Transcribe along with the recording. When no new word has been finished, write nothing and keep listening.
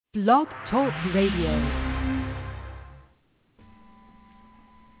Blog Talk Radio.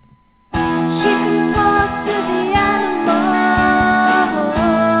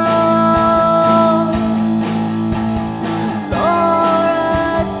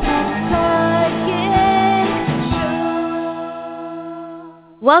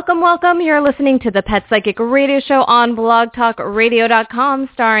 Welcome. You're listening to the Pet Psychic Radio Show on blogtalkradio.com,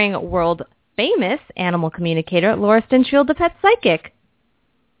 starring world-famous animal communicator Laura Stinchfield, the Pet Psychic.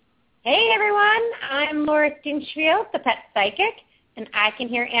 Hey, everyone. I'm Laura Stinchfield, the Pet Psychic, and I can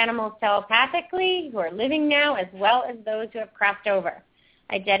hear animals telepathically who are living now as well as those who have crossed over.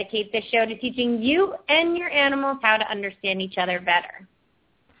 I dedicate this show to teaching you and your animals how to understand each other better.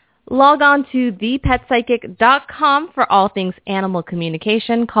 Log on to thepetpsychic.com for all things animal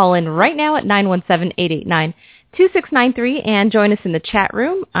communication. Call in right now at 917-889-2693 and join us in the chat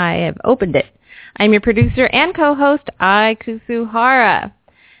room. I have opened it. I'm your producer and co-host, Ai Kusuhara.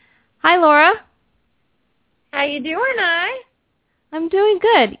 Hi, Laura. How you doing, Ai? I'm doing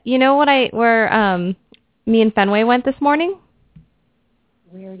good. You know where me and Fenway went this morning?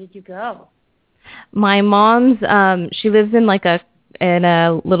 Where did you go? My mom's, she lives in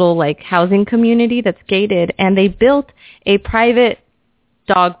a little housing community that's gated, and they built a private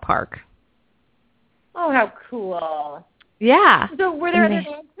dog park. Oh, how cool. Yeah. So were there other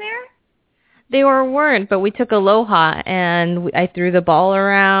dogs there? They weren't, but we took Aloha, and I threw the ball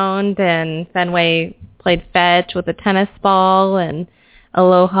around, and Fenway played fetch with a tennis ball, and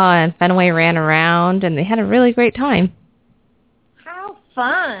Aloha and Fenway ran around, and they had a really great time. How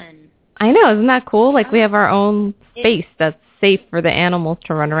fun. I know, isn't that cool? We have our own space that's safe for the animals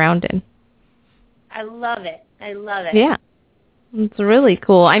to run around in. I love it. Yeah. It's really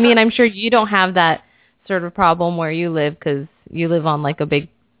cool. I mean, I'm sure you don't have that sort of problem where you live because you live on a big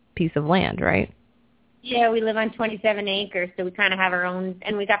piece of land, right? Yeah, we live on 27 acres, so we kind of have our own,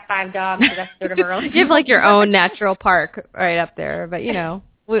 and we got 5 dogs, so that's sort of our own. You have your own natural park right up there, but I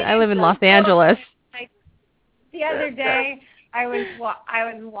live in Los Angeles. The other day, I was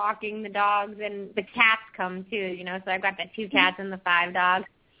walking the dogs, and the cats come too, so I've got the 2 cats and the 5 dogs,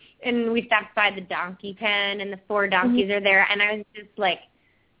 and we stopped by the donkey pen, and the 4 donkeys are there, and I was just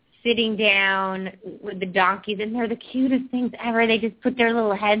sitting down with the donkeys, and they're the cutest things ever. They just put their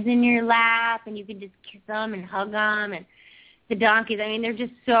little heads in your lap, and you can just kiss them and hug them, and the donkeys, they're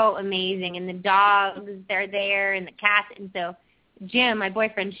just so amazing, and the dogs, they're there, and the cats, and so Jim, my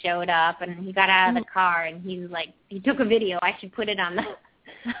boyfriend, showed up, and he got out of the car, and he took a video. I should put it on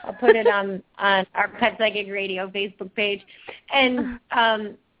I'll put it on our Pet Psychic Radio Facebook page, and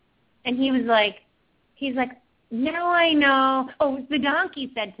he was he's like, now I know. Oh, the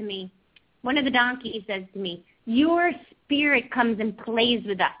donkey said to me, one of the donkeys says to me, your spirit comes and plays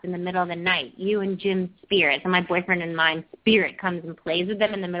with us in the middle of the night. You and Jim's spirit, and my boyfriend and mine's spirit comes and plays with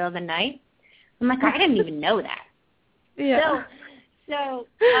them in the middle of the night. I'm like, I didn't even know that. Yeah. So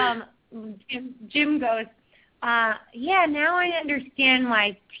Jim goes, yeah, now I understand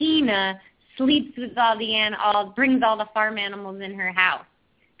why Tina sleeps with brings all the farm animals in her house.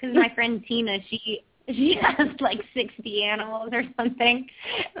 Because my friend Tina, she has 60 animals or something,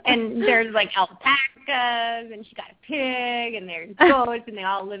 and there's alpacas, and she got a pig, and there's goats, and they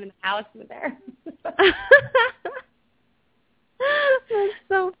all live in the house with her. That's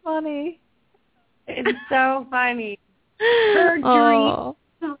so funny. It's so funny. Her dream,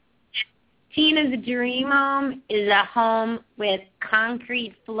 Tina's dream home is a home with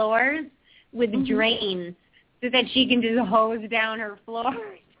concrete floors with drains so that she can just hose down her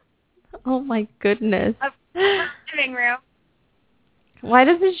floors. Oh, my goodness. Living room. Why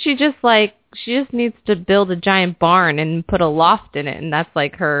doesn't she just she just needs to build a giant barn and put a loft in it, and that's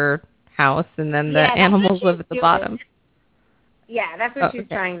her house, and then the animals live at the bottom? Yeah, that's what she's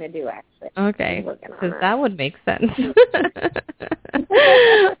trying to do, actually. Okay, because that would make sense.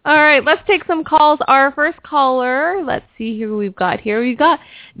 All right, let's take some calls. Our first caller, let's see who we've got here. We've got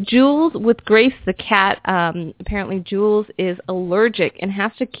Jules with Grace the cat. Apparently Jules is allergic and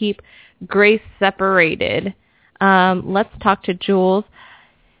has to keep Grace separated. Let's talk to Jules.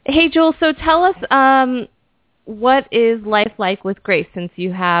 Hey, Jules, so tell us what is life like with Grace since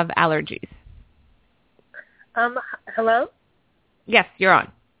you have allergies? Hello? Yes, you're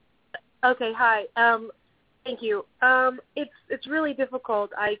on. Okay, hi. Thank you. It's really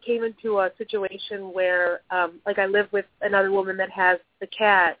difficult. I came into a situation where, I live with another woman that has the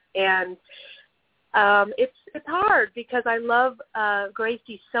cat, and it's hard because I love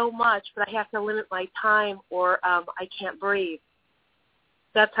Gracie so much, but I have to limit my time or I can't breathe.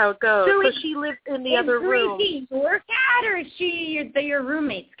 That's how it goes. So she lives in the other room. Is Gracie your cat, or is she your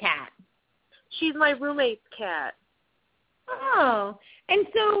roommate's cat? She's my roommate's cat. Oh, And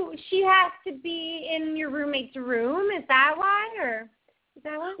so she has to be in your roommate's room? Is that why? Or is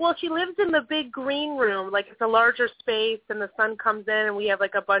that why? Well, she lives in the big green room. Like, it's a larger space, and the sun comes in, and we have,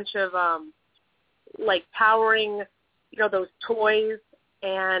 like, a bunch of, like, powering, those toys.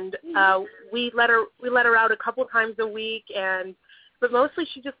 And we let her out a couple times a week, but mostly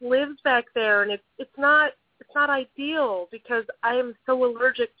she just lives back there, and it's not ideal because I am so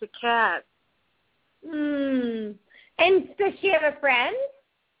allergic to cats. And does she have a friend?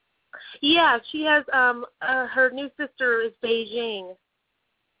 Yeah, she has. Her new sister is Beijing.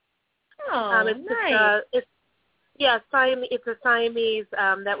 Oh, nice. It's a Siamese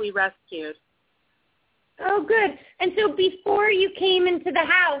that we rescued. Oh, good. And so before you came into the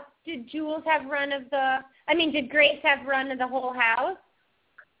house, did Jules have did Grace have run of the whole house?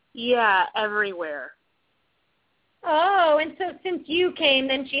 Yeah, everywhere. Oh, and so since you came,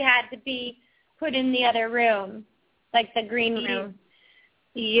 then she had to be put in the other room, like the green room.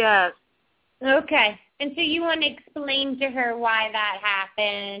 Yes. Okay. And so you want to explain to her why that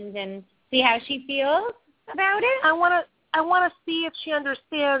happened and see how she feels about it? I want to see if she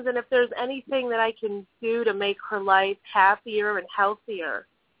understands and if there's anything that I can do to make her life happier and healthier.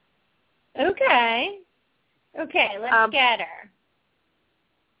 Okay. Okay, let's get her.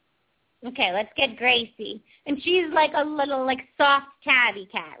 Okay, let's get Gracie. And she's like a little, like, soft tabby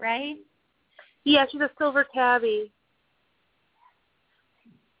cat, right? Yeah, she's a silver tabby.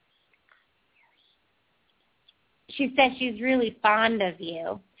 She says she's really fond of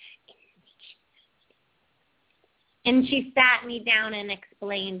you. And she sat me down and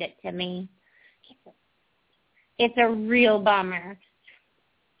explained it to me. It's a real bummer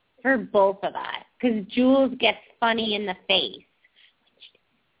for both of us because Jules gets funny in the face.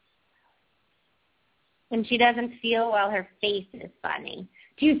 When she doesn't feel well, her face is funny.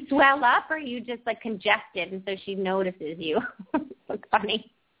 Do you swell up or are you just, like, congested and so she notices you? It's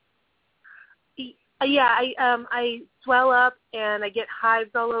funny. Yeah, I swell up and I get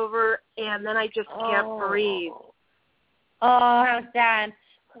hives all over and then I just can't breathe. Oh, how sad.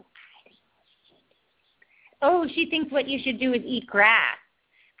 Oh, she thinks what you should do is eat grass.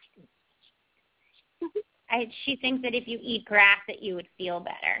 She thinks that if you eat grass that you would feel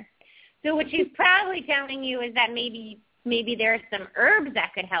better. So what she's probably telling you is that maybe there are some herbs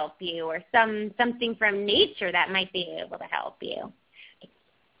that could help you or something from nature that might be able to help you.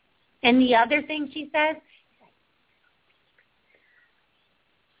 And the other thing she says,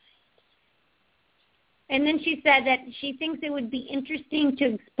 and then she said that she thinks it would be interesting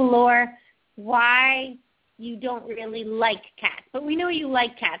to explore why you don't really like cats. But we know you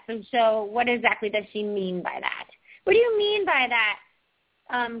like cats, and so what exactly does she mean by that? What do you mean by that,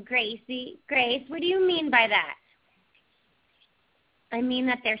 Gracie? Grace, what do you mean by that? I mean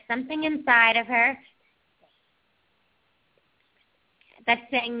that there's something inside of her that's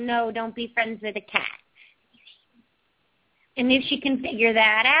saying, no, don't be friends with a cat. And if she can figure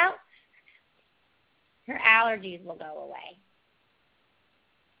that out, her allergies will go away.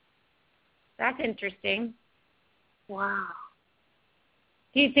 That's interesting. Wow.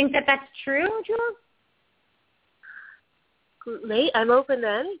 Do you think that that's true, Jules? I'm open to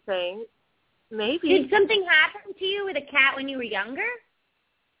anything. Maybe. Did something happen to you with a cat when you were younger?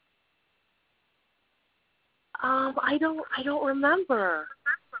 I don't remember.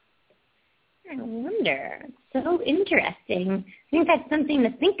 I wonder. It's so interesting. I think that's something to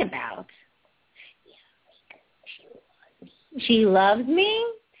think about. She loves me,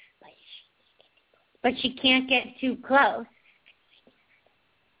 but she can't get too close.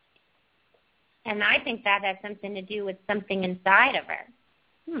 And I think that has something to do with something inside of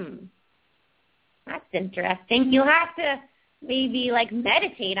her. That's interesting. You'll have to maybe, like,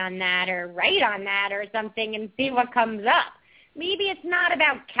 meditate on that or write on that or something and see what comes up. Maybe it's not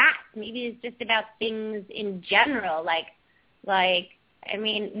about cats. Maybe it's just about things in general. Like, I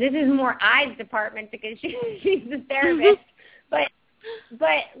mean, this is more I's department because she's the therapist.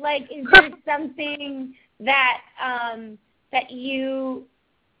 But like, is there something that that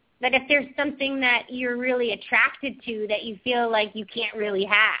if there's something that you're really attracted to that you feel like you can't really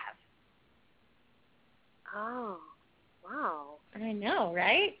have? Oh, wow. I know,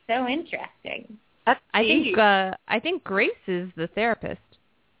 right? So interesting. I think Grace is the therapist.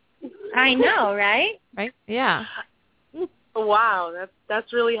 I know, right? Right? Yeah. Wow,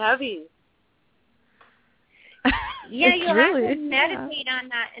 that's really heavy. Yeah, you'll have to meditate on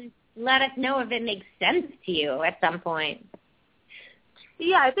that and let us know if it makes sense to you at some point.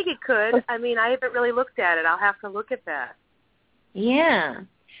 Yeah, I think it could. I mean, I haven't really looked at it. I'll have to look at that. Yeah.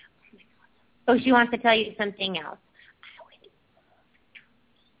 Oh, she wants to tell you something else.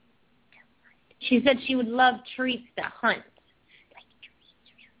 She said she would love treats to hunt.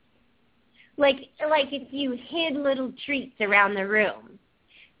 like if you hid little treats around the room,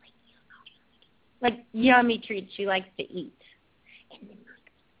 like yummy treats she likes to eat.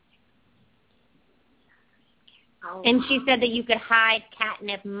 And she said that you could hide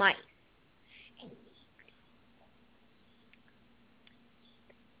catnip mice.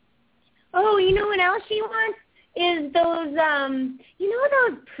 Oh, you know what else she wants? Is those,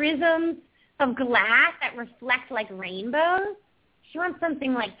 those prisms of glass that reflect like rainbows? She wants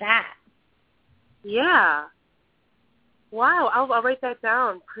something like that. Yeah. Wow, I'll write that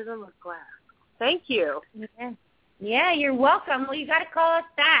down. Prism of glass. Thank you. Yeah, you're welcome. Well, you got to call us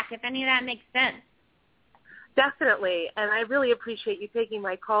back if any of that makes sense. Definitely, and I really appreciate you taking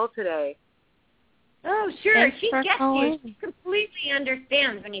my call today. Oh, sure. Thanks She for gets calling. you. She completely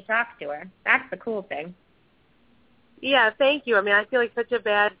understands when you talk to her. That's the cool thing. Yeah, thank you. I mean, I feel like such a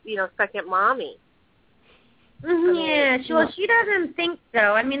bad, second mommy. Yeah, she doesn't think so.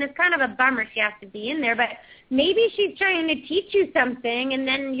 I mean, it's kind of a bummer she has to be in there, but maybe she's trying to teach you something, and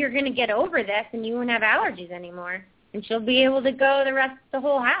then you're going to get over this, and you won't have allergies anymore, and she'll be able to go the rest of the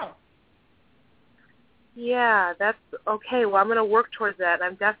whole house. Yeah, that's okay. Well, I'm going to work towards that.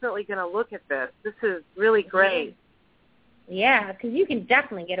 I'm definitely going to look at this. This is really great. Yeah, because you can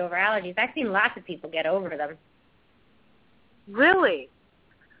definitely get over allergies. I've seen lots of people get over them. Really?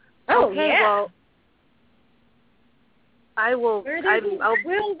 Oh, okay, yeah. Well, I will. There's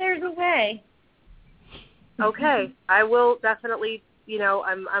a way. Okay, I will definitely.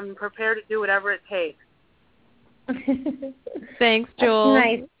 I'm prepared to do whatever it takes. Thanks, Jules. That's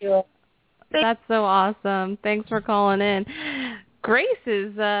nice, Jules. That's so awesome. Thanks for calling in. Grace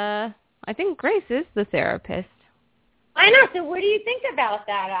is, I think Grace is the therapist. I know. So what do you think about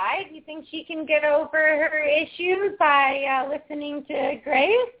that, Do you think she can get over her issues by listening to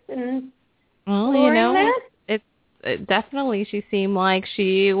Grace and exploring this? It definitely she seemed like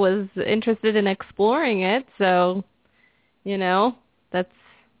she was interested in exploring it. So, that's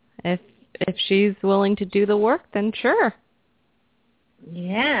if she's willing to do the work, then sure.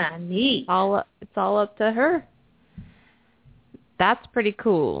 Yeah, neat. It's all up to her. That's pretty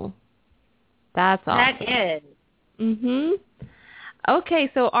cool. That's awesome. That is. Mhm.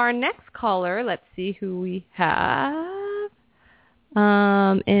 Okay, so our next caller, let's see who we have.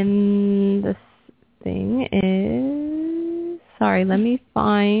 In this thing is, sorry, let me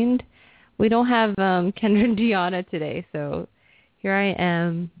find. We don't have Kendra and Deanna today, so here I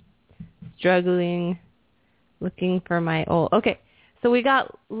am struggling, looking for my old. Okay, so we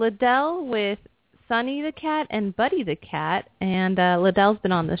got Liddell with Sunny the cat and Buddy the cat, and Liddell's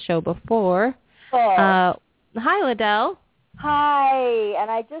been on the show before. Oh. Hi, Liddell. Hi,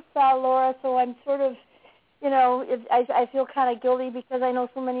 and I just saw Laura, so I'm sort of, I feel kind of guilty because I know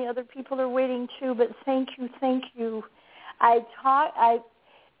so many other people are waiting too. But thank you.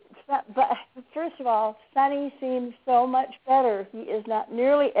 But first of all, Sonny seems so much better. He is not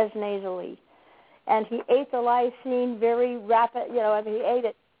nearly as nasally, and he ate the lysine very rapid. He ate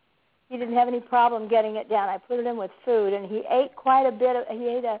it. He didn't have any problem getting it down. I put it in with food, and he ate quite a bit. He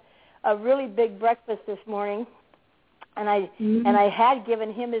ate a really big breakfast this morning, and I had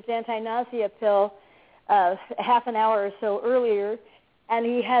given him his anti-nausea pill half an hour or so earlier, and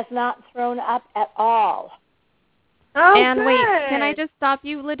he has not thrown up at all. Oh, and good. Wait, can I just stop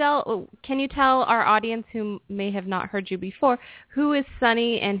you, Liddell? Can you tell our audience who may have not heard you before, who is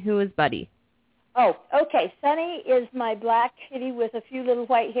Sunny and who is Buddy? Oh, okay. Sunny is my black kitty with a few little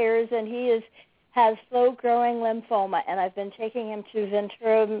white hairs, and he has slow-growing lymphoma, and I've been taking him to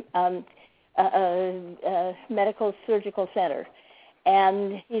Ventura Medical Surgical Center.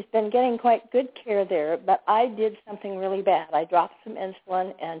 And he's been getting quite good care there, but I did something really bad. I dropped some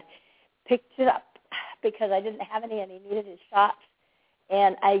insulin and picked it up because I didn't have any and he needed his shots.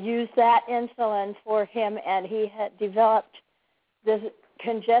 And I used that insulin for him, and he had developed this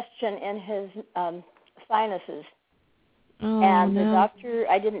congestion in his sinuses. Oh, and the no. doctor,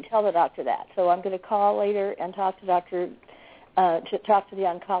 I didn't tell the doctor that, so I'm going to call later and talk to the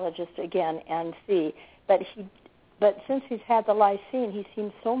oncologist again and see. But since he's had the lysine, he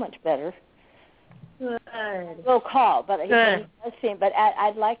seems so much better. Good. We'll call, but he Good. does seem. But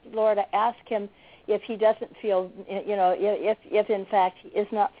I'd like Laura to ask him if he doesn't feel, if in fact he is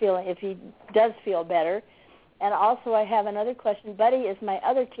not feeling, if he does feel better. And also I have another question. Buddy is my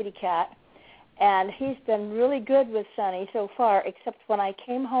other kitty cat, and he's been really good with Sunny so far, except when I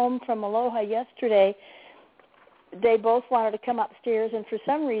came home from Aloha yesterday, they both wanted to come upstairs, and for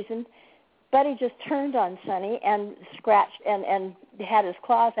some reason, Buddy just turned on Sunny and scratched and had his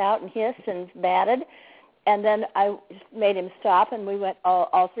claws out and hissed and batted. And then I made him stop, and we went.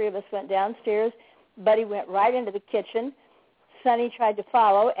 All three of us went downstairs. Buddy went right into the kitchen, Sonny tried to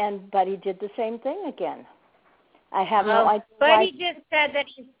follow, and Buddy did the same thing again. I have no idea Buddy just said that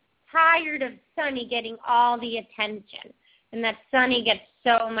he's tired of Sonny getting all the attention, and that Sonny gets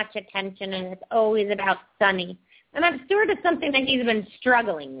so much attention, and it's always about Sonny. And that's sort of something that he's been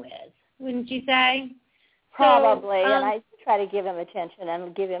struggling with, wouldn't you say? Probably, and I try to give him attention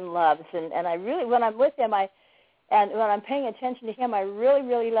and give him loves, and I really, when I'm with him, and when I'm paying attention to him, I really,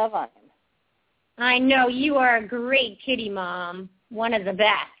 really love on him. I know, you are a great kitty mom, one of the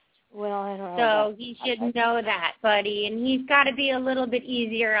best. Well, I don't know. So he should know that, Buddy, and he's got to be a little bit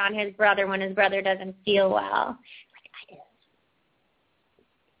easier on his brother when his brother doesn't feel well.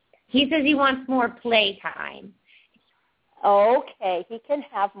 He says he wants more playtime. Okay, he can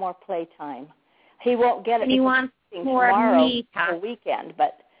have more playtime. He won't get it. And he wants more tomorrow, me time. The weekend,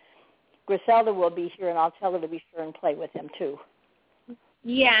 but Griselda will be here, and I'll tell her to be sure and play with him too.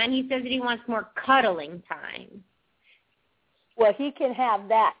 Yeah, and he says that he wants more cuddling time. Well, he can have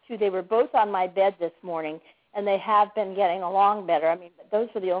that too. They were both on my bed this morning, and they have been getting along better. I mean, those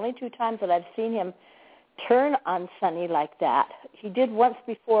were the only 2 times that I've seen him turn on Sonny like that. He did once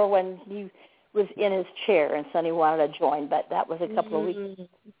before when he was in his chair and Sonny wanted to join, but that was a couple of weeks.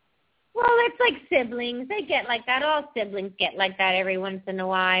 Well, it's like siblings. They get like that. All siblings get like that every once in a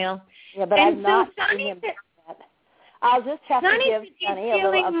while. Yeah, but I've not seen him do that. I'll just have to give Sonny a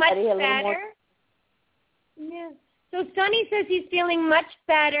little more. Yeah. So Sonny says he's feeling much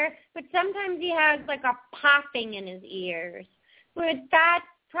better, but sometimes he has like a popping in his ears. But that's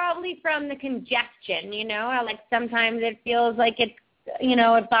probably from the congestion, you know, or like sometimes it feels like it's, you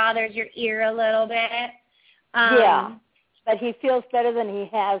know, it bothers your ear a little bit. Yeah, but he feels better than he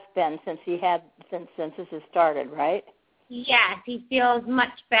has been since this has started, right? Yes, he feels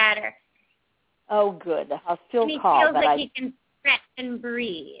much better. Oh, good. I'll still and call. He feels like he can stretch and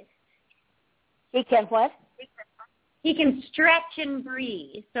breathe. He can what? He can stretch and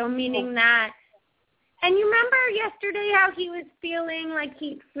breathe, so meaning that. And you remember yesterday how he was feeling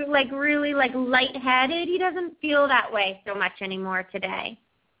like really like lightheaded? He doesn't feel that way so much anymore today.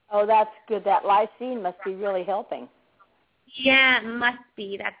 Oh, that's good. That lysine must be really helping. Yeah, it must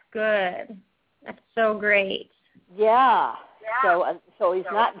be. That's good. That's so great. Yeah. So he's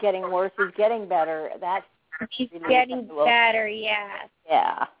not getting worse. He's getting better. He's getting better. Yes.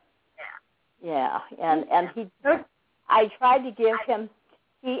 Yeah. Yeah. And he. I tried to give him.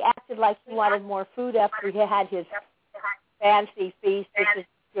 He acted like he wanted more food after he had his fancy feast, which is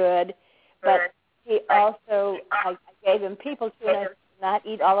good. But he also, I gave him people tuna, not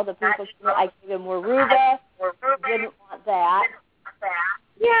eat all of the people tuna. I gave him Waruba. He didn't want that.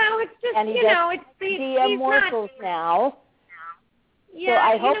 Yeah, it's just, and he it's morsels now. Yeah, so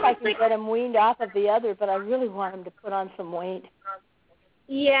I hope I can get him weaned off of the other, but I really want him to put on some weight.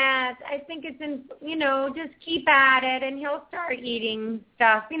 Yes, I think it's just keep at it, and he'll start eating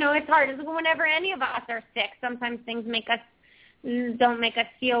stuff. You know, it's hard. Whenever any of us are sick, sometimes things don't make us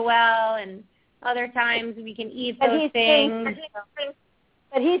feel well, and other times we can eat those things.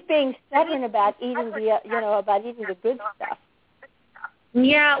 But he's being stubborn about eating the good stuff.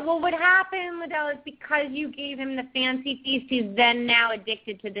 Yeah, well, what happened, Liddell, is because you gave him the fancy feast, he's then now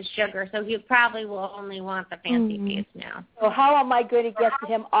addicted to the sugar, so he probably will only want the fancy feast now. So how am I going to get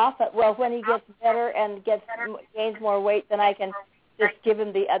him off it? Well, when he gets better and gains more weight, then I can just give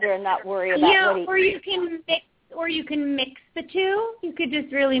him the other and not worry about what he... or you can mix the two. You could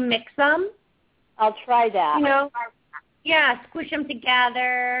just really mix them. I'll try that. You know, yeah, squish them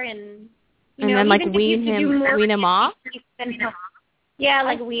together and then like wean him off. Yeah,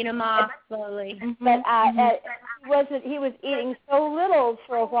 like wean him off slowly. But he was eating so little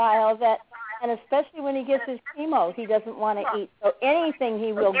for a while and especially when he gets his chemo, he doesn't want to eat. So anything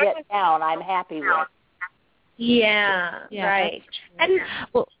he will get down, I'm happy with. Yeah, right. And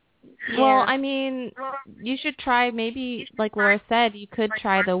well, I mean, you should try maybe, like Laura said, you could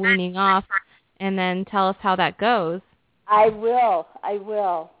try the weaning off and then tell us how that goes. I will.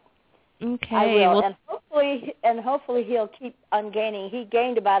 Okay. I will, and hopefully he'll keep on gaining. He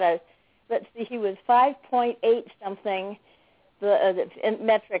gained about he was 5.8 something, the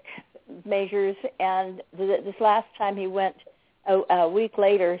metric measures, and this last time he went a week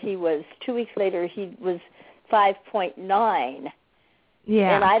later, 2 weeks later, he was 5.9.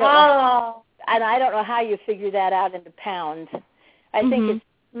 Yeah. And I don't know how you figure that out into pounds. I think it's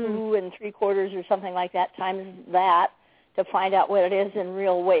 2 3/4 or something like that times that to find out what it is in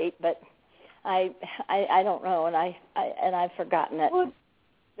real weight, but I don't know, and I've forgotten it.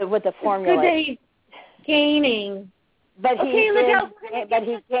 What the formula. It's good that he's gaining. But he gained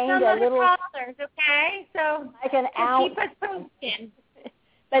a little. Okay, so I can keep us posted.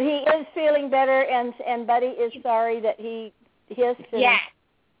 But he is feeling better, and Buddy is sorry that he Yes,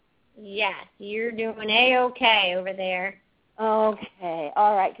 you're doing A-okay over there. Okay,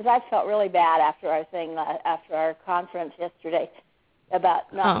 all right, because I felt really bad after our conference yesterday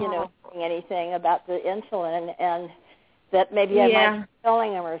about not, saying anything about the insulin and that maybe I might be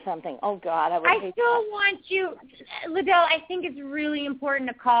killing him or something. Oh, God, I still want you, Liddell, I think it's really important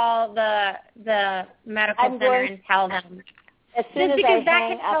to call the medical center and tell them. As soon as I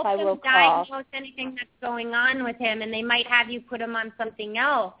hang up, I will call. Diagnose anything that's going on with him, and they might have you put him on something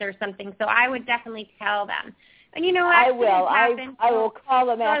else or something. So I would definitely tell them. And you know what? I will. I will call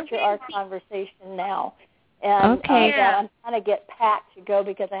them after our conversation now. And I'm trying to get packed to go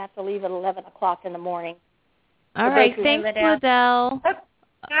because I have to leave at 11 o'clock in the morning. All right. Thanks, Liddell. Bye,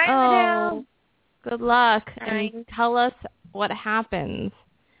 Liddell. Good luck. And tell us what happens.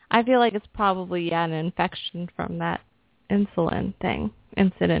 I feel like it's probably an infection from that incident.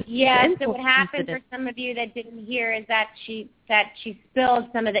 Yeah, so what happened for some of you that didn't hear is that she spilled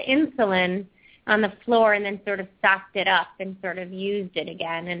some of the insulin on the floor and then sort of socked it up and sort of used it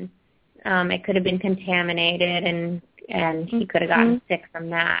again, and it could have been contaminated and he could have gotten sick from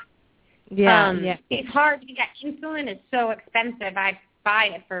that. It's hard because insulin is so expensive. I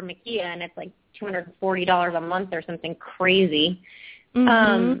buy it for Makia and it's like $240 a month or something crazy.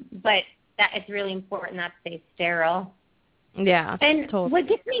 But that it's really important that it stays sterile. Yeah. And what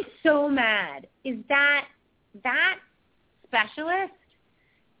gets me so mad is that specialist,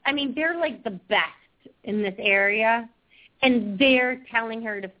 I mean, they're like the best in this area, and they're telling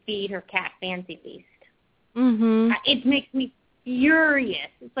her to feed her cat Fancy Feast. It makes me furious.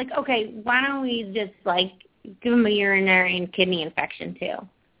 It's like, okay, why don't we just like give him a urinary and kidney infection too?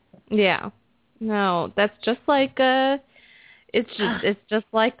 Yeah. No, that's just like it's just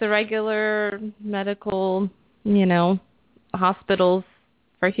like the regular medical, hospitals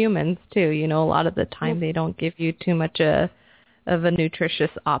for humans too. A lot of the time they don't give you too much of a nutritious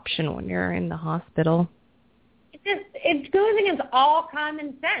option when you're in the hospital. It goes against all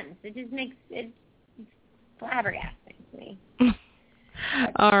common sense. It just makes it flabbergasting to me.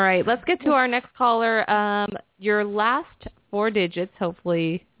 All right, let's get to our next caller. Your last 4 digits,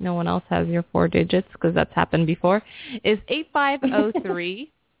 hopefully no one else has your 4 digits because that's happened before, is 8503.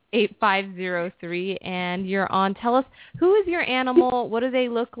 8503, and you're on. Tell us, who is your animal, what do they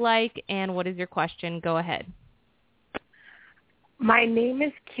look like, and what is your question? Go ahead. My name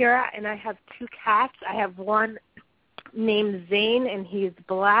is Kira, and I have 2 cats. I have one named Zane, and he's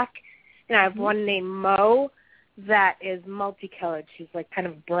black, and I have one named Mo that is multicolored. She's like kind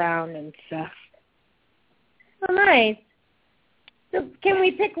of brown and stuff. Oh, nice. So can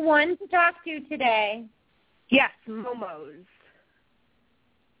we pick one to talk to today? Yes, Momo's.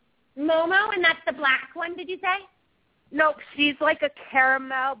 Momo, and that's the black one, did you say? Nope, she's like a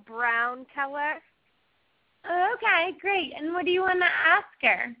caramel brown color. Okay, great. And what do you want to ask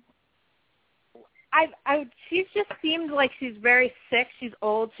her? She's just seemed like she's very sick. She's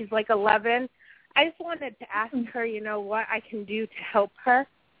old. She's like 11. I just wanted to ask her, what I can do to help her.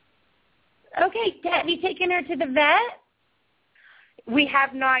 Okay, have you taken her to the vet? We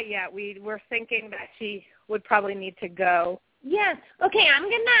have not yet. We were thinking that she would probably need to go. Yeah. Okay, I'm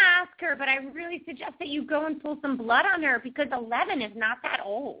going to ask her, but I really suggest that you go and pull some blood on her because 11 is not that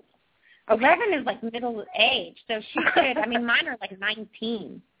old. Okay. 11 is like middle age, so she could, mine are like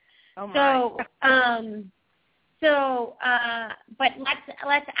 19. Oh my. But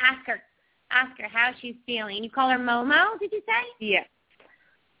let's ask her how she's feeling. You call her Momo, did you say?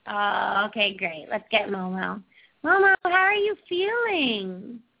 Yeah. Okay, great. Let's get Momo. Momo, how are you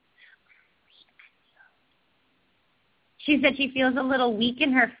feeling? She said she feels a little weak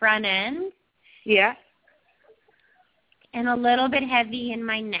in her front end. Yeah. And a little bit heavy in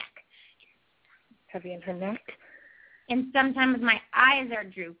my neck. Heavy in her neck? And sometimes my eyes are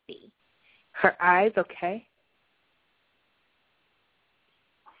droopy. Her eyes, okay.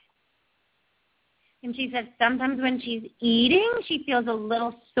 And she said sometimes when she's eating, she feels a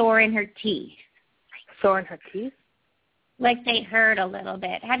little sore in her teeth. Sore in her teeth? Like they hurt a little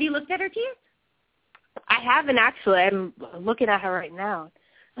bit. Have you looked at her teeth? I haven't actually. I'm looking at her right now.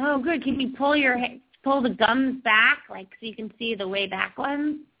 Oh, good. Can you pull the gums back, like so you can see the way back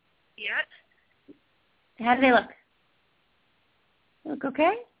ones? Yeah. How do they look? Look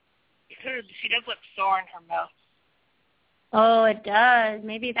okay? She does look sore in her mouth. Oh, it does.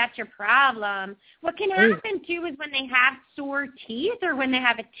 Maybe that's your problem. What can happen, too, is when they have sore teeth or when they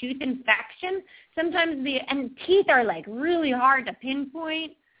have a tooth infection, sometimes and teeth are, like, really hard to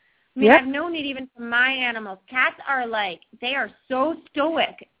pinpoint. I've known it even from my animals. Cats are they are so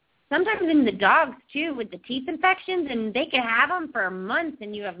stoic. Sometimes in the dogs, too, with the teeth infections, and they can have them for months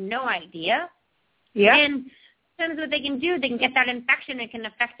and you have no idea. Yeah. And infections, what they can do, they can get that infection. It can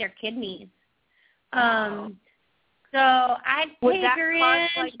affect their kidneys. So I'd take her in. Would that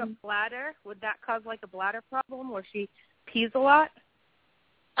cause like a bladder? Would that cause like a bladder problem where she pees a lot?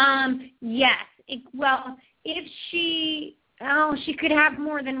 Yes. If she could have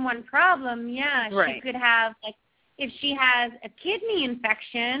more than one problem. Yeah, right. She could have if she has a kidney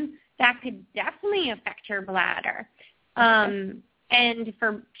infection, that could definitely affect her bladder. And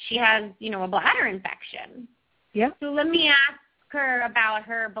she has, a bladder infection. Yeah. So let me ask her about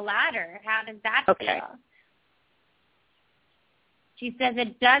her bladder. How does that feel? She says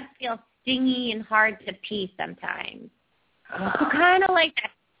it does feel stingy and hard to pee sometimes. So kind of like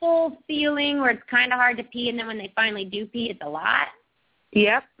that full feeling where it's kind of hard to pee, and then when they finally do pee, it's a lot.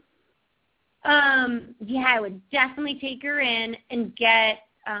 Yep. I would definitely take her in and get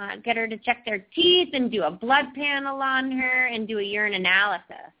her to check their teeth and do a blood panel on her and do a urine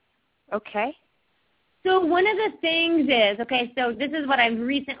analysis. Okay. So one of the things is, so this is what I've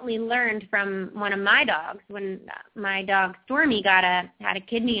recently learned from one of my dogs. When my dog Stormy had a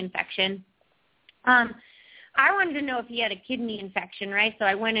kidney infection, I wanted to know if he had a kidney infection, right? So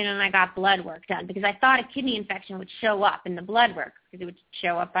I went in and I got blood work done because I thought a kidney infection would show up in the blood work because it would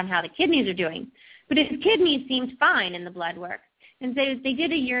show up on how the kidneys are doing. But his kidneys seemed fine in the blood work. And so they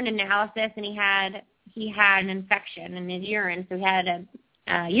did a urine analysis, and he had an infection in his urine, so he had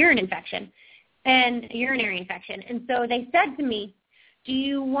a urine infection. And a urinary infection. And so they said to me, do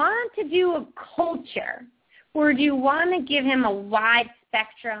you want to do a culture, or do you want to give him a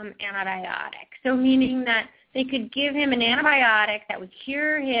wide-spectrum antibiotic? So meaning that they could give him an antibiotic that would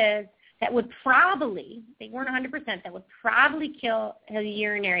cure that would probably, they weren't 100%, that would probably kill his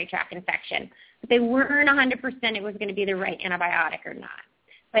urinary tract infection. But they weren't 100% it was going to be the right antibiotic or not.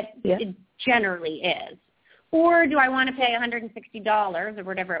 But it generally is. Or do I want to pay $160 or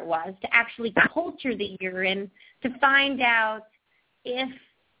whatever it was to actually culture the urine to find out if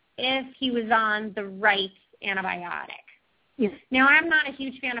he was on the right antibiotic? Yes. Now, I'm not a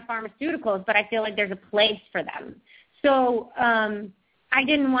huge fan of pharmaceuticals, but I feel like there's a place for them. So I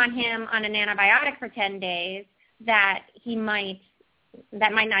didn't want him on an antibiotic for 10 days that might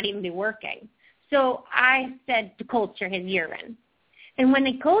not even be working. So I said to culture his urine. And when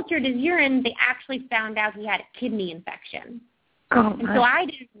they cultured his urine, they actually found out he had a kidney infection. And so I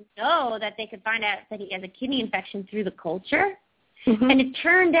didn't know that they could find out that he has a kidney infection through the culture. Mm-hmm. And it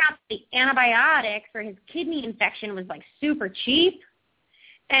turned out the antibiotic for his kidney infection was super cheap.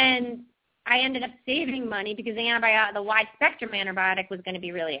 And I ended up saving money because the wide-spectrum antibiotic was going to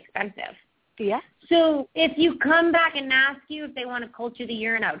be really expensive. Yeah. So if you come back and ask you if they want to culture the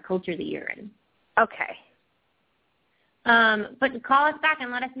urine, I would culture the urine. Okay. But call us back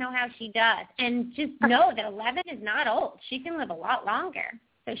and let us know how she does. And just know that 11 is not old. She can live a lot longer.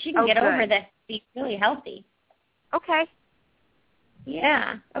 So she can get over this and be really healthy. Okay.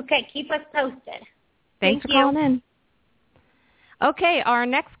 Yeah. Okay, keep us posted. Thanks for calling in. Okay, our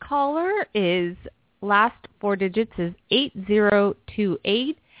next caller is last four digits is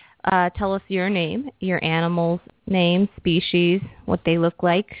 8028. Tell us your name, your animal's name, species, what they look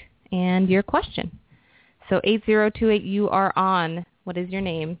like, and your question. So 8028, you are on. What is your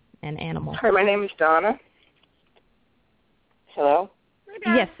name and animal? Hi, my name is Donna. Hello?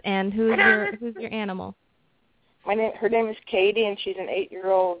 Yes, and who's your animal? Her name is Katie, and she's an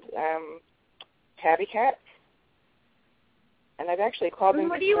 8-year-old tabby cat. And I've actually called in before.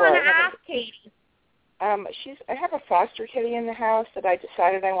 What do you want to ask Katie? I have a foster kitty in the house that I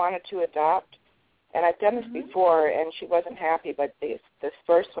decided I wanted to adopt. And I've done this before, and she wasn't happy, but this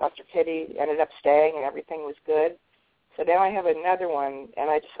first foster kitty ended up staying, and everything was good. So now I have another one, and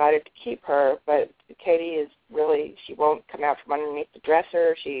I decided to keep her, but Katie she won't come out from underneath the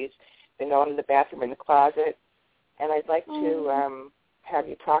dresser. She's been going to the bathroom in the closet. And I'd like to have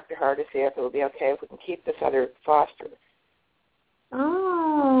you talk to her to see if it would be okay if we can keep this other foster.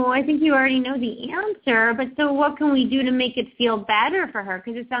 Oh, I think you already know the answer. But so what can we do to make it feel better for her?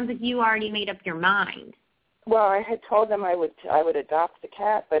 Because it sounds like you already made up your mind. Well, I had told them I would adopt the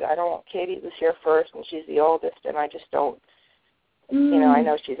cat, but I don't. Katie was here first, and she's the oldest, and I just don't. I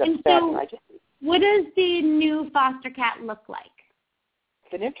know she's upset. And so what does the new foster cat look like?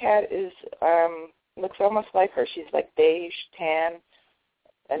 The new cat looks almost like her. She's like beige, tan,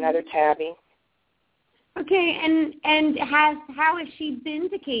 another tabby. Okay, and how has she been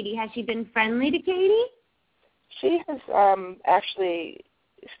to Katie? Has she been friendly to Katie? She has actually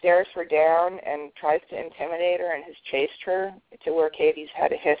stares her down and tries to intimidate her and has chased her to where Katie's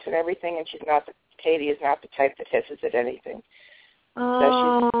had a hiss and everything, and Katie is not the type that hisses at anything.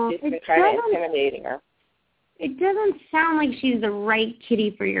 Oh, so she's been kind of intimidating her. It doesn't sound like she's the right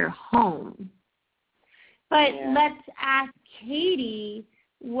kitty for your home. But let's ask Katie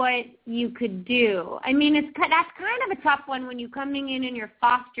what you could do. I mean, that's kind of a tough one when you're coming in and you're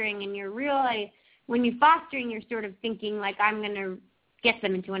fostering, and when you're fostering, you're sort of thinking like, I'm going to get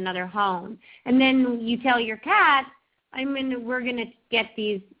them into another home. And then you tell your cat, we're going to get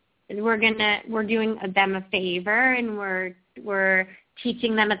these, we're doing them a favor, and we're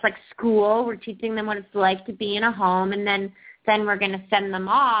teaching them, it's like school, we're teaching them what it's like to be in a home, and then we're going to send them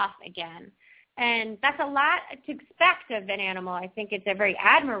off again. And that's a lot to expect of an animal. I think it's very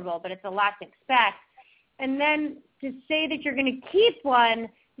admirable, but it's a lot to expect. And then to say that you're going to keep one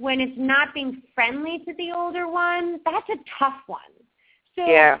when it's not being friendly to the older one, that's a tough one. So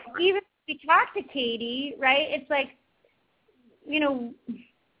even if we talk to Katie, right, it's like,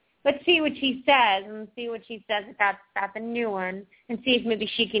 let's see what she says about the new one, and see if maybe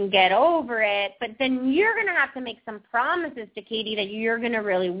she can get over it. But then you're going to have to make some promises to Katie that you're going to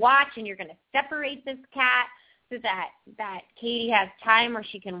really watch, and you're going to separate this cat so that Katie has time where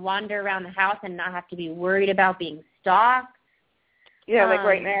she can wander around the house and not have to be worried about being stalked. Yeah, like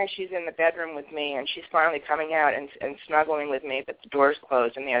right now she's in the bedroom with me, and she's finally coming out and snuggling with me, but the door's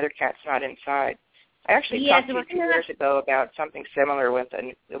closed and the other cat's not inside. I actually talked to you 2 years ago about something similar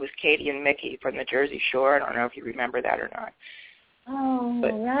it was Katie and Mickey from the Jersey Shore. I don't know if you remember that or not.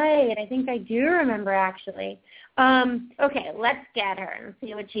 Oh, right. I think I do remember, actually. Okay, let's get her and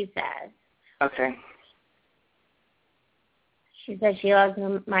see what she says. Okay. She says she loves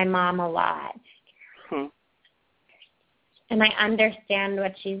my mom a lot. And I understand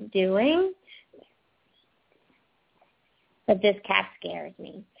what she's doing, but this cat scares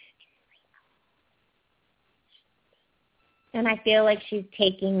me. And I feel like she's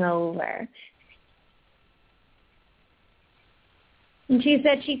taking over. And she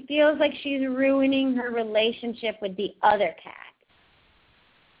said she feels like she's ruining her relationship with the other cat.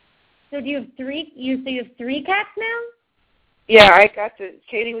 So do you have three cats now? Yeah,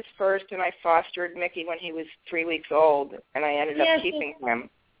 Katie was first, and I fostered Mickey when he was 3 weeks old, and I ended up keeping him.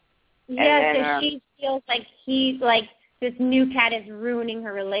 Yeah, so she feels like this new cat is ruining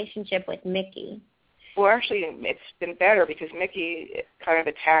her relationship with Mickey. Well, actually, it's been better because Mickey kind of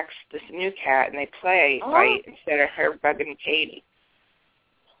attacks this new cat, and they fight instead of her bugging Katie.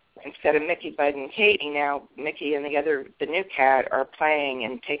 Instead of Mickey bugging Katie, now Mickey and the new cat are playing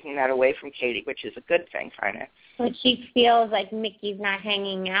and taking that away from Katie, which is a good thing, kind of. But she feels like Mickey's not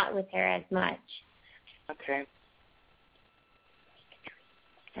hanging out with her as much. Okay.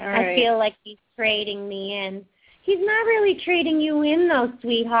 All right. I feel like he's trading me in. He's not really trading you in, though,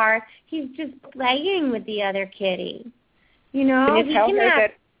 sweetheart. He's just playing with the other kitty. Can you tell her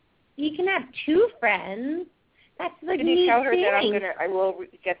that he can have two friends. That's the Can you tell her thing. that I will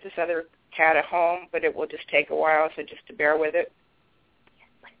get this other cat at home, but it will just take a while, so just to bear with it?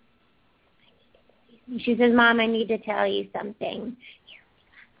 She says, Mom, I need to tell you something.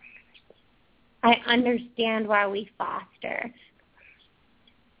 I understand why we foster.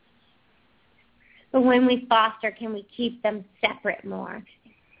 But when we foster, can we keep them separate more?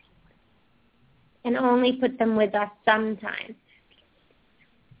 And only put them with us sometimes.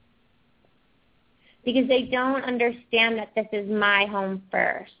 Because they don't understand that this is my home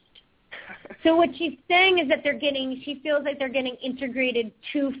first. So what she's saying is that she feels like they're getting integrated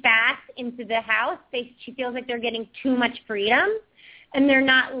too fast into the house. She feels like they're getting too much freedom, and they're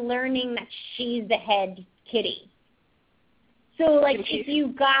not learning that she's the head kitty. So, like, if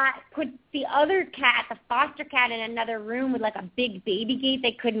you put the other cat, the foster cat, in another room with, like, a big baby gate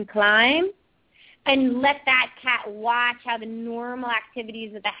they couldn't climb, and let that cat watch how the normal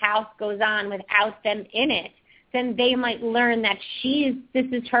activities of the house goes on without them in it, then they might learn that this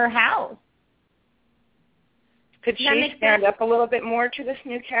is her house. Could she stand up a little bit more to this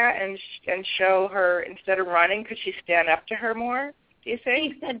new cat and show her, instead of running, could she stand up to her more, do you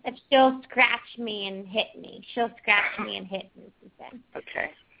think? She said that she'll scratch me and hit me. She'll scratch me and hit me, she said.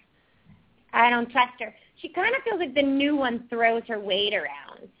 Okay. I don't trust her. She kind of feels like the new one throws her weight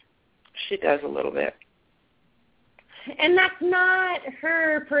around. She does a little bit. And that's not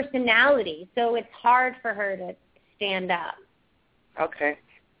her personality, so it's hard for her to stand up. Okay.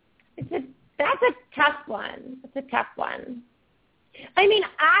 That's a tough one. It's a tough one. I mean,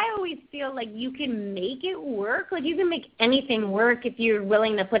 I always feel like you can make it work. Like, you can make anything work if you're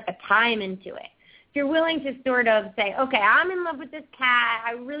willing to put the time into it. If you're willing to sort of say, okay, I'm in love with this cat.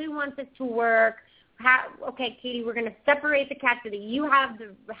 I really want this to work. Okay, Katie, we're going to separate the cat so that you have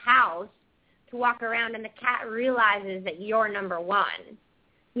the house to walk around, and the cat realizes that you're number one,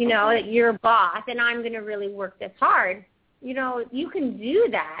 that you're boss, and I'm going to really work this hard. You can do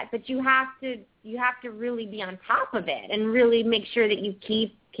that, but you have to really be on top of it and really make sure that you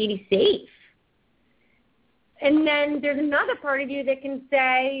keep Katie safe. And then there's another part of you that can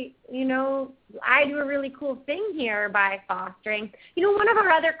say, you know, I do a really cool thing here by fostering. You know, one of our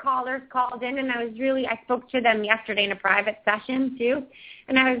other callers called in, and I spoke to them yesterday in a private session too,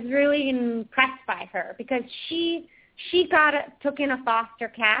 and I was really impressed by her because she took in a foster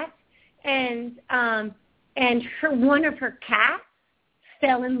cat, and one of her cats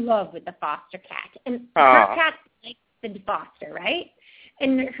fell in love with the foster cat, and her cat likes the foster, right?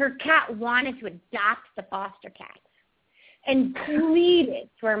 And her cat wanted to adopt the foster cat and pleaded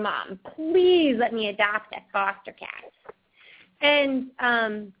to her mom, please let me adopt that foster cat. And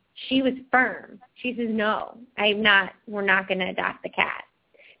she was firm. She says, no, we're not going to adopt the cat.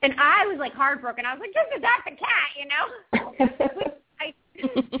 And I was like heartbroken. I was like, just adopt the cat, you know?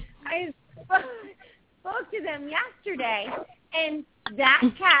 I spoke to them yesterday, and that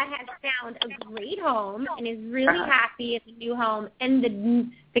cat has found a great home and is really happy at the new home. And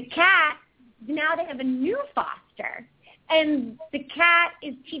the cat, now they have a new foster. And the cat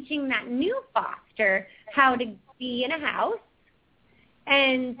is teaching that new foster how to be in a house.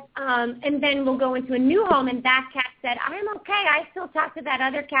 And then we'll go into a new home, and that cat said, I'm okay. I still talk to that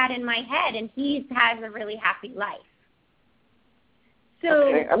other cat in my head, and he has a really happy life.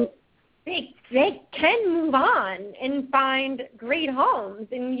 So they can move on and find great homes,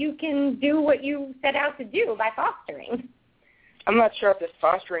 and you can do what you set out to do by fostering. I'm not sure if this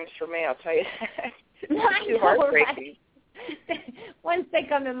fostering's for me, I'll tell you that. It's too heartbreaking. Once they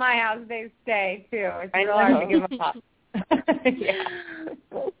come to my house, they stay, too. It's real hard to give them up. Yeah.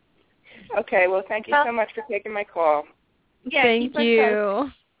 Okay, well, thank you so much for taking my call. Yeah, thank you.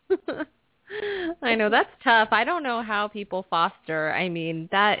 I know, that's tough. I don't know how people foster. I mean,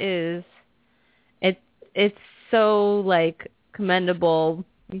 that is, it's so, like, commendable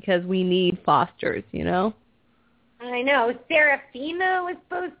because we need fosters, you know? I know. Serafina was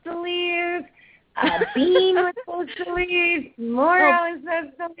supposed to leave. Bean was supposed to leave. Maura was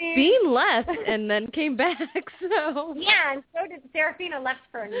supposed to leave. Bean left and then came back, so. Yeah, and so did Serafina left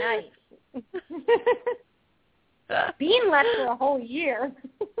for a night. Bean left for a whole year.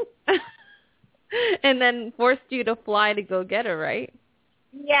 And then forced you to fly to go get her, right?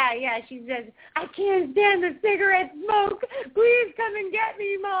 Yeah. She says, I can't stand the cigarette smoke. Please come and get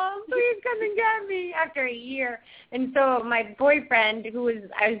me, Mom. Please come and get me. After a year. And so my boyfriend, I was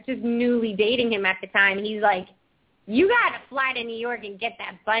just newly dating him at the time, he's like, you got to fly to New York and get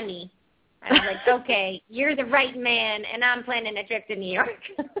that bunny. I was like, okay, you're the right man, and I'm planning a trip to New York.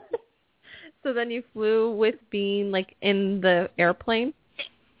 So then you flew with Bean, like, in the airplane?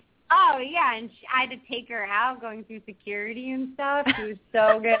 Oh, yeah, and I had to take her out going through security and stuff. She was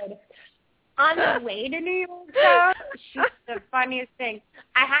so good. On the way to New York, though, she's the funniest thing.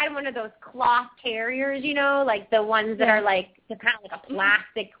 I had one of those cloth carriers, you know, like the ones that are like, they're kind of like a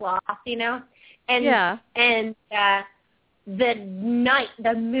plastic cloth, you know? And the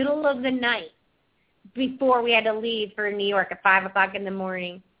middle of the night, before we had to leave for New York at 5 o'clock in the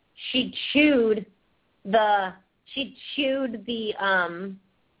morning, she chewed it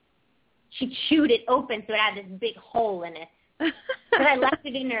open so it had this big hole in it. But I left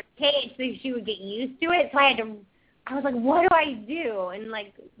it in her cage so she would get used to it. So I was like, what do I do? And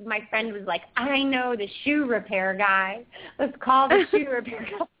like my friend was like, I know the shoe repair guy. Let's call the shoe repair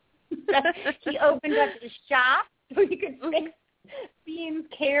guy. He opened up the shop so he could fix Bean's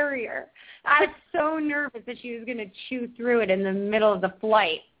carrier. I was so nervous that she was going to chew through it in the middle of the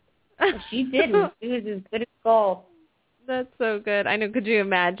flight. But she didn't. It was as good as gold. That's so good. I know. Could you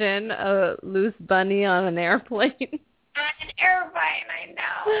imagine a loose bunny on an airplane? On an airplane, I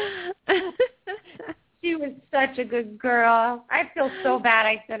know. She was such a good girl. I feel so bad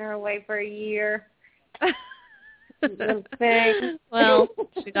I sent her away for a year. Well,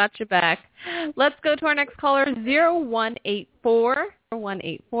 she got you back. Let's go to our next caller, 0184.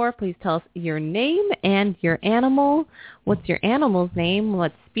 0184, please tell us your name and your animal. What's your animal's name?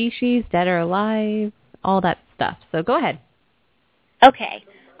 What species, dead or alive? All that stuff. So go ahead. Okay.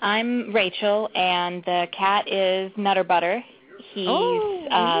 I'm Rachel, and the cat is Nutter Butter. He's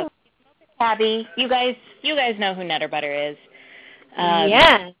Tabby. You guys know who Nutter Butter is.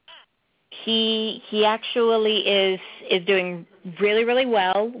 Yeah. He actually is doing really, really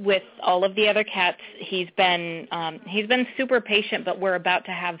well with all of the other cats. He's been super patient, but we're about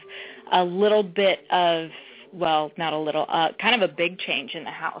to have a little bit of, well, not a little, kind of a big change in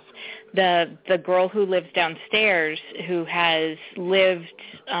the house. The girl who lives downstairs, who has lived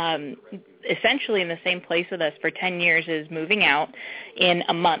essentially in the same place with us for 10 years, is moving out in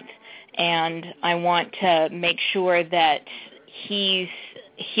a month. And I want to make sure that he's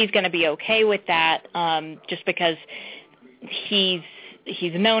going to be okay with that, just because he's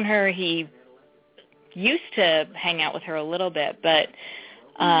known her. He used to hang out with her a little bit, but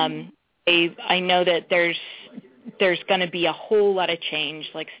I know that there's going to be a whole lot of change.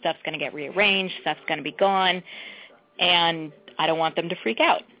 Like, stuff's going to get rearranged, stuff's going to be gone, and I don't want them to freak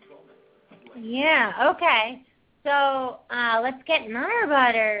out. Yeah, okay. So let's get Nutter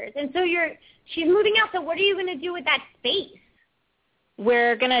Butters. And so she's moving out, so what are you going to do with that space?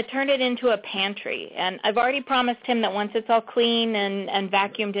 We're going to turn it into a pantry, and I've already promised him that once it's all clean and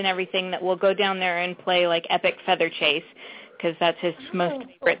vacuumed and everything, that we'll go down there and play, like, Epic Feather Chase, because that's his most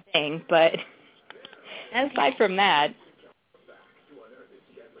favorite thing. But aside from that,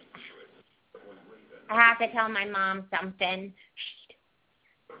 I have to tell my mom something.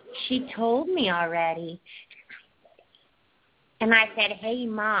 She told me already. And I said, hey,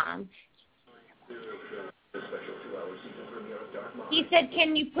 Mom. He said,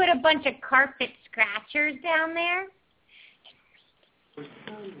 can you put a bunch of carpet scratchers down there?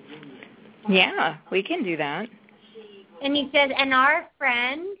 Yeah, we can do that. And he says, and our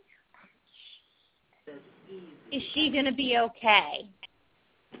friend, is she going to be okay?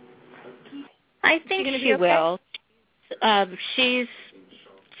 I think she will.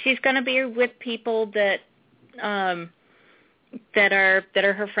 She's going to be with people that are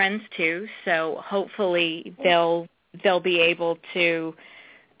her friends too. So hopefully they'll be able to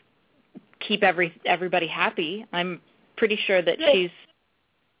keep everybody happy. I'm pretty sure that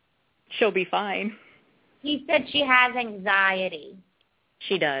she'll be fine. He said she has anxiety.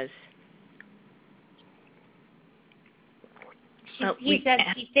 She does. He said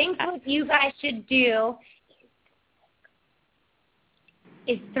she thinks what you guys should do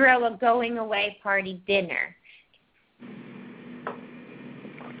is throw a going-away party dinner.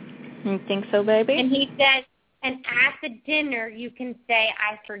 You think so, baby? And he says, and at the dinner, you can say,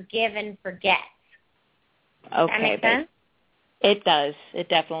 I forgive and forget. Okay, that make sense? It does. It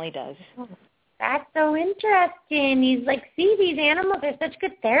definitely does. Oh, that's so interesting. He's like, see, these animals are such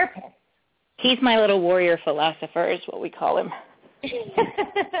good therapists. He's my little warrior philosopher is what we call him.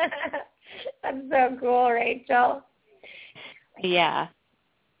 That's so cool, Rachel. Yeah.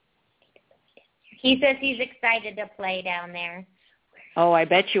 He says he's excited to play down there. Oh, I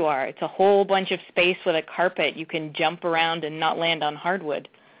bet you are. It's a whole bunch of space with a carpet. You can jump around and not land on hardwood.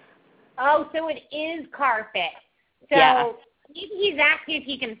 Oh, so it is carpet. So yeah. He's asking if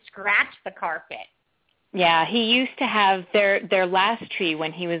he can scratch the carpet. Yeah, he used to have their last tree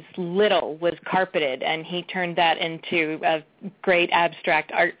when he was little was carpeted, and he turned that into a great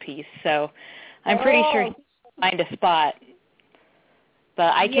abstract art piece. So I'm pretty sure he can find a spot.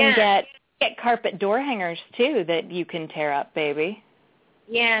 But I can get carpet door hangers, too, that you can tear up, baby.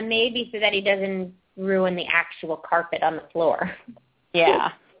 Yeah, maybe so that he doesn't ruin the actual carpet on the floor.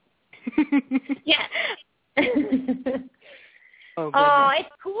 Yeah. Yeah. Oh, it's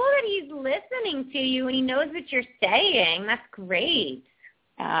cool that he's listening to you and he knows what you're saying. That's great.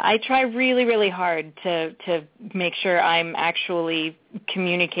 I try really, really hard to make sure I'm actually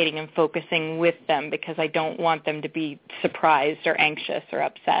communicating and focusing with them because I don't want them to be surprised or anxious or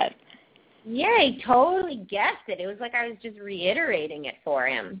upset. Yeah, he totally gets it. It was like I was just reiterating it for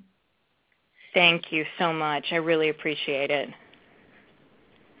him. Thank you so much. I really appreciate it.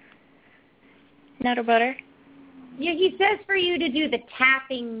 Nutter Butter? Yeah, he says for you to do the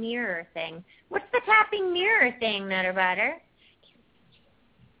tapping mirror thing. What's the tapping mirror thing, Nutter Butter?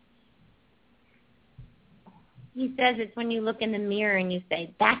 He says it's when you look in the mirror and you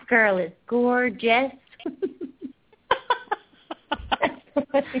say, that girl is gorgeous.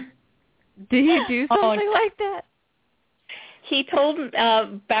 Did he do something like that? He told,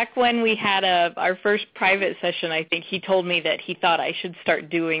 back when we had our first private session, I think, he told me that he thought I should start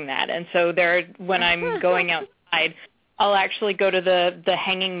doing that. And so when I'm going outside, I'll actually go to the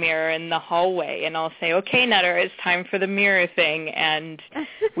hanging mirror in the hallway, and I'll say, okay, Nutter, it's time for the mirror thing. And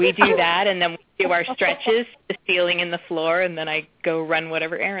we do that, and then we do our stretches, the ceiling and the floor, and then I go run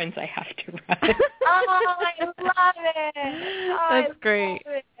whatever errands I have to run. Oh, I love it. That's great.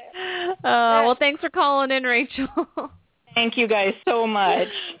 Well, thanks for calling in, Rachel. Thank you guys so much.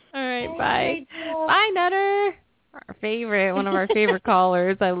 All right, bye. Bye, Nutter. One of our favorite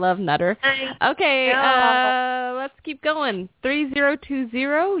callers. I love Nutter. Okay, let's keep going.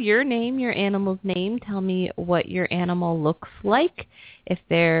 3020, your name, your animal's name. Tell me what your animal looks like, if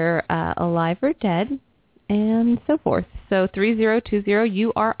they're alive or dead, and so forth. So 3020,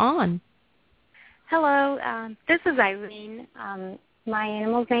 you are on. Hello, this is Irene. My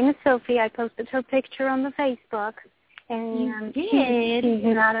animal's name is Sophie. I posted her picture on the Facebook. And she's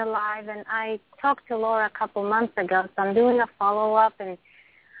not alive. And I talked to Laura a couple months ago, so I'm doing a follow-up. And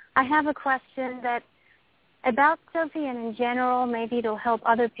I have a question about Sophie and in general. Maybe it'll help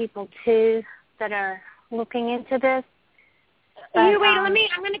other people too. that are looking into this. Wait, I'm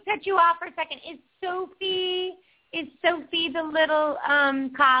going to cut you off for a second. Is Sophie the little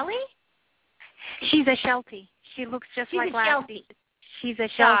collie? She's a Sheltie. She looks just like Lassie. She's a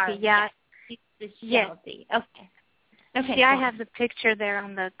Sheltie, yeah. She's a Sheltie. Yeah. Okay. See, I have the picture there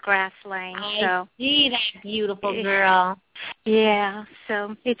on the grass lane. I see that beautiful girl. Yeah,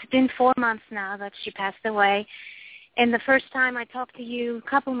 so it's been 4 months now that she passed away. And the first time I talked to you a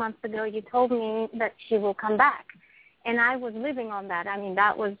couple months ago, you told me that she will come back. And I was living on that. I mean,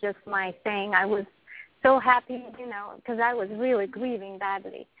 that was just my thing. I was so happy, because I was really grieving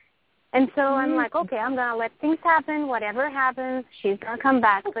badly. And so I'm like, okay, I'm going to let things happen. Whatever happens, she's going to come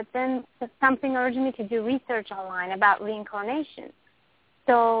back. But then something urged me to do research online about reincarnation.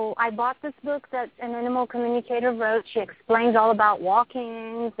 So I bought this book that an animal communicator wrote. She explains all about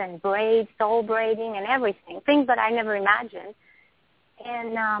walk-ins and braids, soul braiding, and everything, things that I never imagined.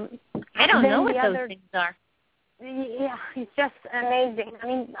 And I don't know what those things are. Yeah, it's just amazing. I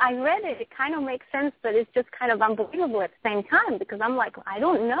mean, I read it. It kind of makes sense, but it's just kind of unbelievable at the same time because I'm like, I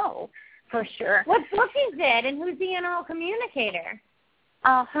don't know for sure. What book is it, and who's the animal communicator?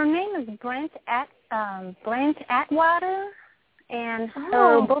 Her name is Brent Atwater, and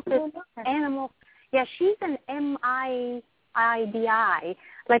her book is Animal. Yeah, she's an MIDI.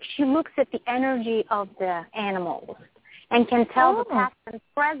 Like, she looks at the energy of the animals and can tell the past and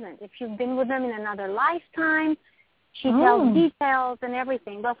present. If you've been with them in another lifetime, she tells details and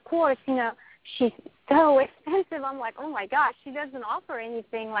everything. But, of course, she's so expensive. I'm like, oh, my gosh, she doesn't offer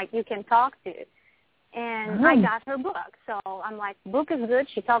anything like you can talk to. And I got her book. So I'm like, book is good.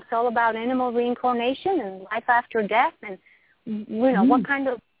 She talks all about animal reincarnation and life after death and, what kind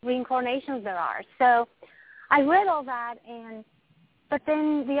of reincarnations there are. So I read all that, but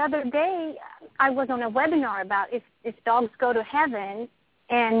then the other day I was on a webinar about if dogs go to heaven,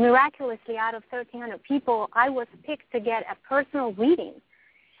 and miraculously out of 1,300 people, I was picked to get a personal reading.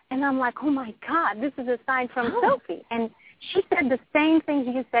 And I'm like, oh, my God, this is a sign from Sophie. And she said the same thing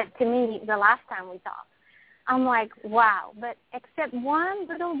you said to me the last time we talked. I'm like, wow. But except one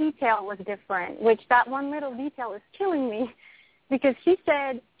little detail was different, which that one little detail is killing me because she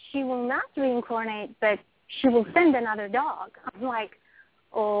said she will not reincarnate, but she will send another dog. I'm like,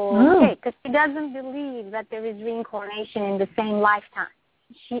 okay, because she doesn't believe that there is reincarnation in the same lifetime.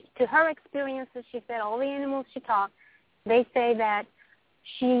 To her experiences, she said all the animals she talked, they say that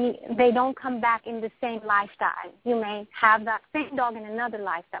they don't come back in the same lifetime. You may have that same dog in another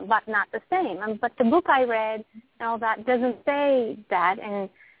lifetime, but not the same. But the book I read, all that doesn't say that. And,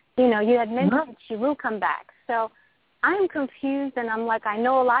 you had mentioned she will come back. So I'm confused, and I'm like, I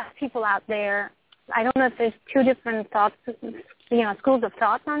know a lot of people out there. I don't know if there's two different thoughts, schools of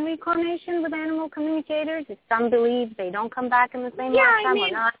thoughts on reincarnation with animal communicators. If some believe they don't come back in the same lifetime or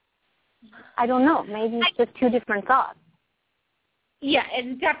not. I don't know. Maybe it's just two different thoughts. Yeah,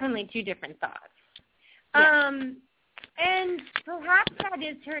 it's definitely two different thoughts. Yeah. And perhaps that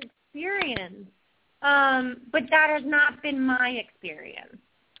is her experience, but that has not been my experience.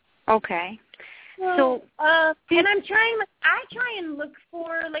 Okay. So and I try and look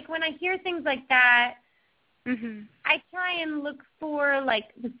for, like, when I hear things like that, I try and look for,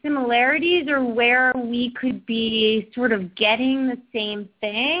 like, the similarities or where we could be sort of getting the same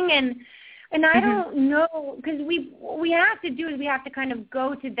thing. And I don't know, because we have to do is we have to kind of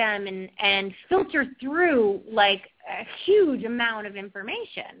go to them and filter through, like, a huge amount of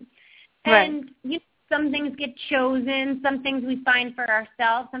information. Right. And, some things get chosen, some things we find for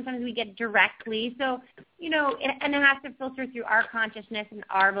ourselves, sometimes we get directly. So, and it has to filter through our consciousness and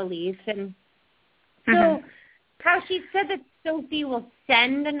our beliefs. And so how she said that Sophie will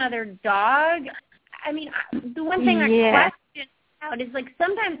send another dog, I mean, the one thing I question out is, like,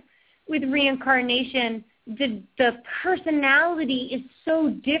 sometimes with reincarnation, the personality is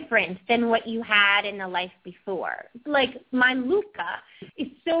so different than what you had in the life before. Like, my Luca is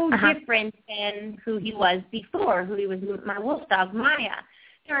so different than who he was before, who he was my wolf dog, Maya.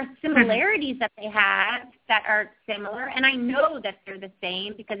 There are similarities that they have that are similar, and I know that they're the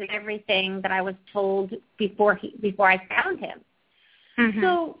same because of everything that I was told before I found him.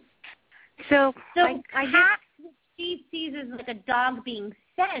 So perhaps what she sees as like a dog being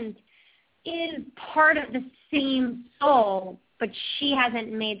sent is part of the same soul, but she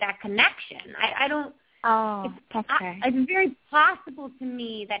hasn't made that connection. I don't. Oh, okay. It's very possible to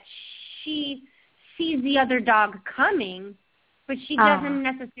me that she sees the other dog coming, but she doesn't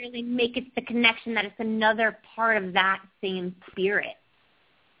necessarily make it the connection that it's another part of that same spirit.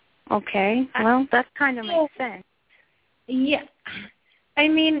 Okay. Well, that kind of makes sense. Yeah. I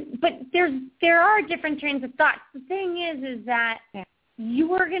mean, but there are different trains of thought. The thing is that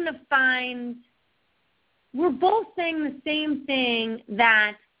you're going to find we're both saying the same thing,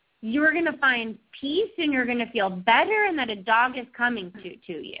 that you're going to find peace and you're going to feel better and that a dog is coming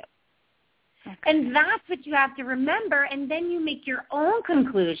to you. Okay. And that's what you have to remember, and then you make your own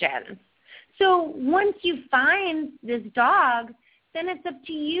conclusions. So once you find this dog, then it's up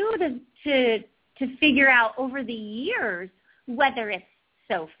to you to figure out over the years whether it's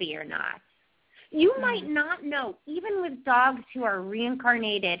Sophie or not. You might not know, even with dogs who are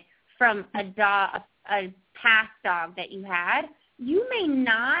reincarnated from a past dog that you had, you may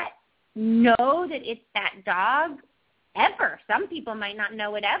not know that it's that dog ever. Some people might not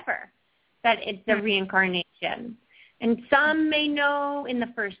know it ever, that it's a reincarnation. And some may know in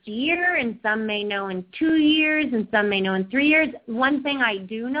the first year, and some may know in 2 years, and some may know in 3 years. One thing I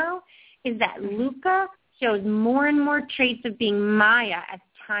do know is that Luca shows more and more traits of being Maya as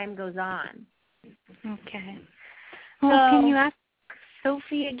time goes on. Okay. Well, can you ask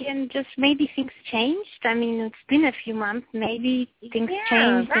Sophie again, just maybe things changed? I mean, it's been a few months. Maybe things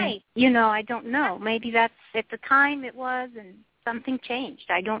changed. Right. And, I don't know. Maybe that's at the time it was and something changed.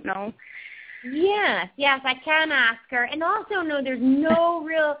 I don't know. Yes, I can ask her. And also know there's no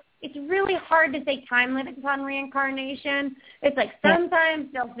real, it's really hard to say time limits on reincarnation. It's like sometimes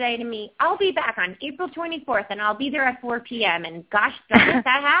they'll say to me, I'll be back on April 24th and I'll be there at 4 p.m. And gosh, doesn't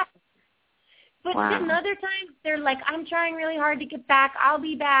that happen? But then other times they're like, I'm trying really hard to get back. I'll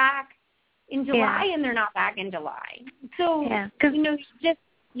be back in July, and they're not back in July. So,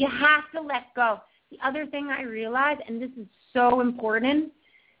 you have to let go. The other thing I realize, and this is so important,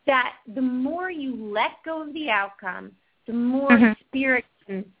 that the more you let go of the outcome, the more spirit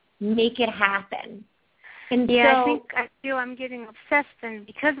can make it happen. And I feel I'm getting obsessed, and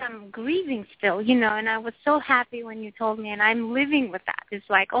because I'm grieving still, and I was so happy when you told me, and I'm living with that. It's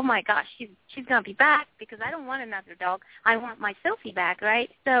like, oh my gosh, she's going to be back, because I don't want another dog. I want my Sophie back, right?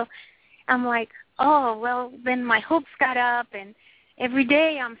 So I'm like, oh, well, then my hopes got up, and every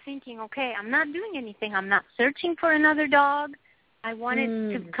day I'm thinking, okay, I'm not doing anything. I'm not searching for another dog. I want it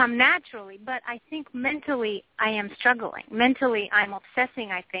to come naturally, but I think mentally I am struggling. Mentally I'm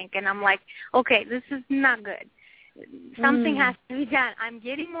obsessing, I think, and I'm like, okay, this is not good. Something has to be done. I'm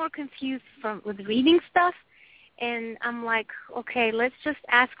getting more confused with reading stuff, and I'm like, okay, let's just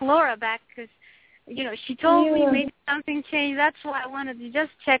ask Laura back, because, she told me maybe something changed. That's why I wanted to just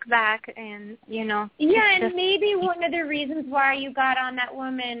check back and, Yeah, and maybe one of the reasons why you got on that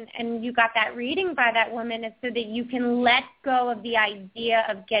woman and you got that reading by that woman is so that you can let go of the idea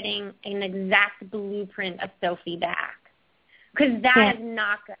of getting an exact blueprint of Sophie back. Because that is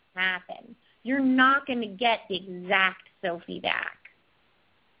not going to happen. You're not going to get the exact Sophie back.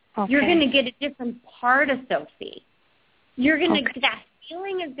 Okay. You're going to get a different part of Sophie. You're going to that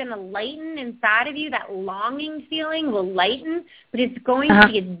feeling is going to lighten inside of you. That longing feeling will lighten, but it's going to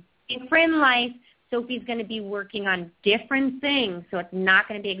be a different life. Sophie's going to be working on different things, so it's not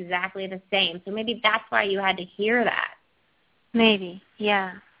going to be exactly the same. So maybe that's why you had to hear that. Maybe,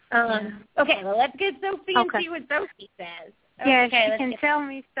 yeah. Okay, well, let's get Sophie and see what Sophie says. Yeah, she can tell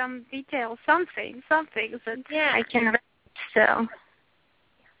me some details, something that I can read, so.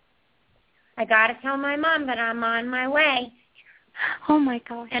 I got to tell my mom that I'm on my way. Oh, my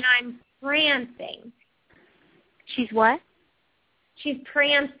gosh. And I'm prancing. She's what? She's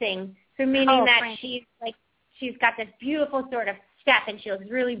prancing, so meaning that she's got this beautiful sort of step, and she looks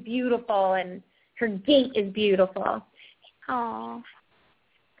really beautiful, and her gait is beautiful. Oh.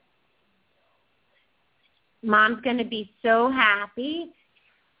 Mom's going to be so happy.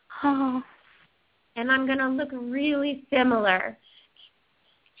 Oh. And I'm going to look really similar.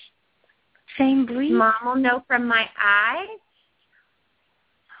 Same breed? Mom will know from my eyes.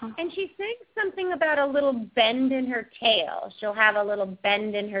 And she's saying something about a little bend in her tail. She'll have a little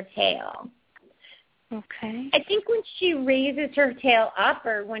bend in her tail. Okay. I think when she raises her tail up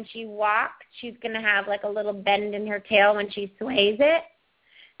or when she walks, she's going to have like a little bend in her tail when she sways it.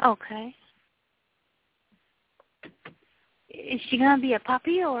 Okay. Is she going to be a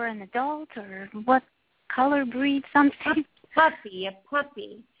puppy or an adult or what color, breed, something? A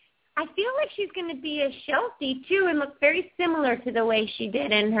puppy. I feel like she's going to be a Sheltie, too, and look very similar to the way she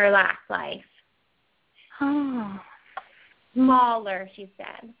did in her last life. Oh. Smaller, she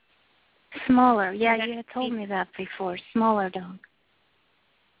said. Smaller. Yeah, you had told me that before. Smaller dog.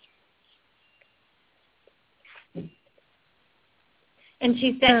 And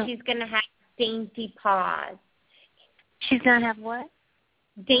she said she's going to have dainty paws. She's going to have what?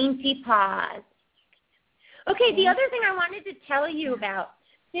 Dainty paws. Okay, the other thing I wanted to tell you about,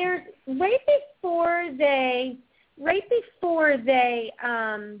 there's right before they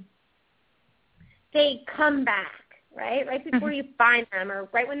come back, right? Right before you find them or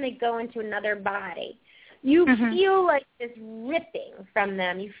right when they go into another body, you feel like this ripping from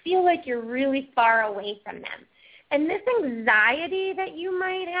them. You feel like you're really far away from them. And this anxiety that you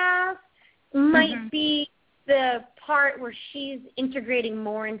might have might be the part where she's integrating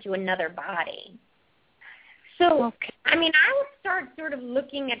more into another body. So, I mean, I would start sort of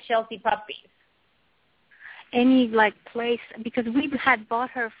looking at Chelsea puppies. Any place, because we had bought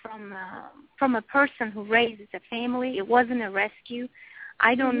her from a person who raises a family. It wasn't a rescue.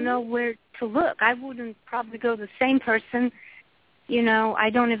 I don't know where to look. I wouldn't probably go to the same person. I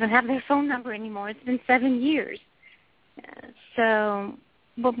don't even have their phone number anymore. It's been 7 years.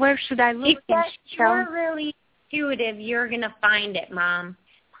 But where should I look? If you're really intuitive, you're going to find it, Mom.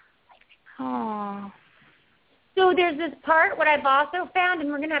 Oh. So there's this part, what I've also found, and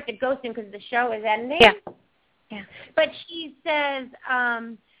we're going to have to go soon because the show is ending. Yeah. But she says,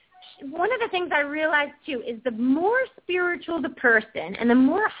 one of the things I realized, too, is the more spiritual the person and the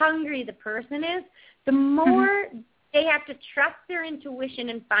more hungry the person is, the more they have to trust their intuition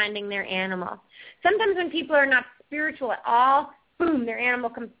in finding their animal. Sometimes when people are not spiritual at all, boom, their animal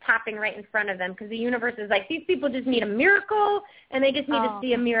comes popping right in front of them because the universe is like, these people just need a miracle, and they just need to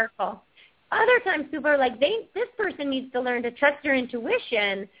see a miracle. Other times people are like, this person needs to learn to trust their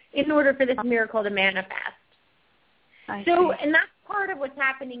intuition in order for this miracle to manifest. And that's part of what's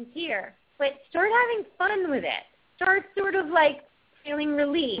happening here. But start having fun with it. Start sort of feeling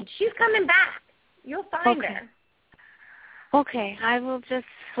relieved. She's coming back. You'll find her. Okay, I will just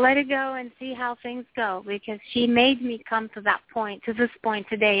let it go and see how things go because she made me come to this point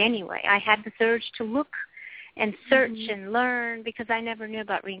today anyway. I had the urge to look and search and learn because I never knew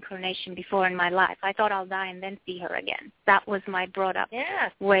about reincarnation before in my life. I thought I'll die and then see her again. That was my brought up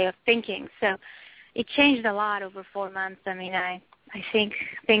way of thinking. So it changed a lot over 4 months. I mean, I think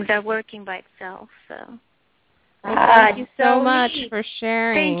things are working by itself. So thank you so much for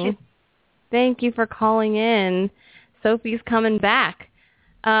sharing. Thank you for calling in. Sophie's coming back.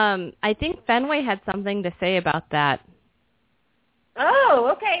 I think Fenway had something to say about that. Oh,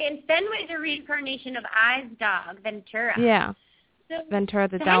 okay. And Fenway's a reincarnation of I's dog, Ventura. Yeah. So, Ventura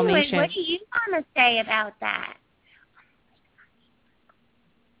the Dalmatian. What do you want to say about that?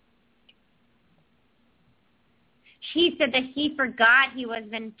 He said that he forgot he was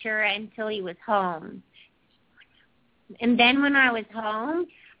Ventura until he was home. And then when I was home,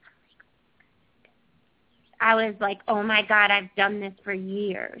 I was like, oh, my God, I've done this for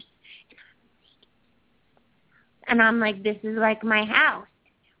years. And I'm like, this is like my house.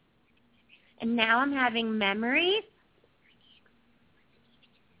 And now I'm having memories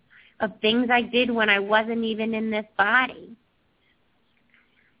of things I did when I wasn't even in this body.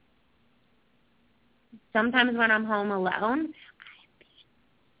 Sometimes when I'm home alone,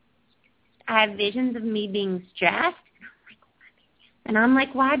 I have visions of me being stressed. And I'm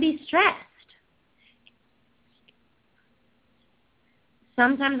like, why be stressed?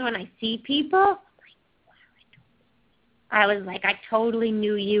 Sometimes when I see people, I was like, I totally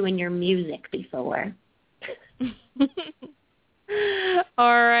knew you and your music before.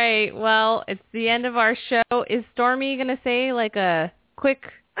 All right. Well, it's the end of our show. Is Stormy going to say a quick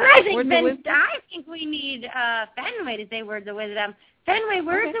I think we need Fenway to say words of wisdom. Fenway,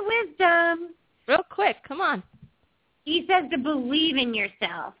 words of wisdom. Real quick. Come on. He says to believe in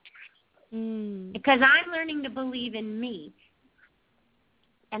yourself. Because I'm learning to believe in me.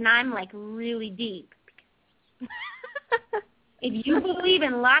 And I'm really deep. If you believe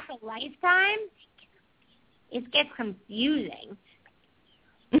in lots of lifetimes, it gets confusing.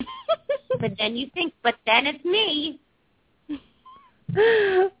 But then you think, but then it's me.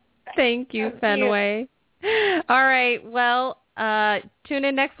 Thank you, Fenway. All right. Well, tune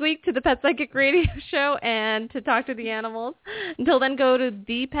in next week to the Pet Psychic Radio Show and to talk to the animals. Until then, go to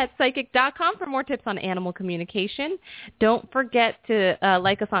thepetpsychic.com for more tips on animal communication. Don't forget to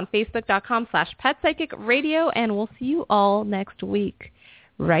like us on Facebook.com/PetPsychicRadio, and we'll see you all next week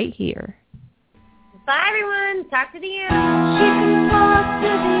right here. Bye, everyone. Talk to the animals. She can talk to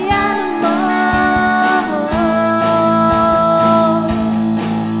the animals.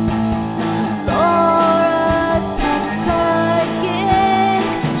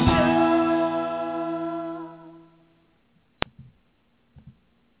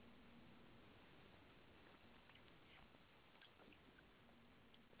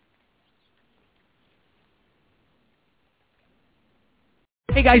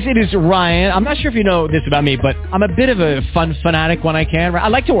 Hey guys, it is Ryan. I'm not sure if you know this about me, but I'm a bit of a fun fanatic when I can. I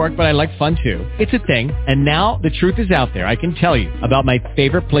like to work, but I like fun too. It's a thing. And now the truth is out there. I can tell you about my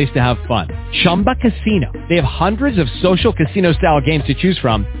favorite place to have fun. Chumba Casino. They have hundreds of social casino style games to choose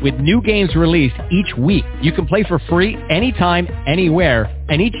from with new games released each week. You can play for free anytime, anywhere.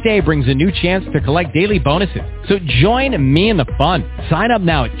 And each day brings a new chance to collect daily bonuses. So join me in the fun. Sign up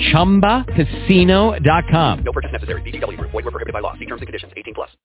now at ChumbaCasino.com. No purchase necessary. VGW Group. Void where prohibited by law. See terms and conditions. 18+.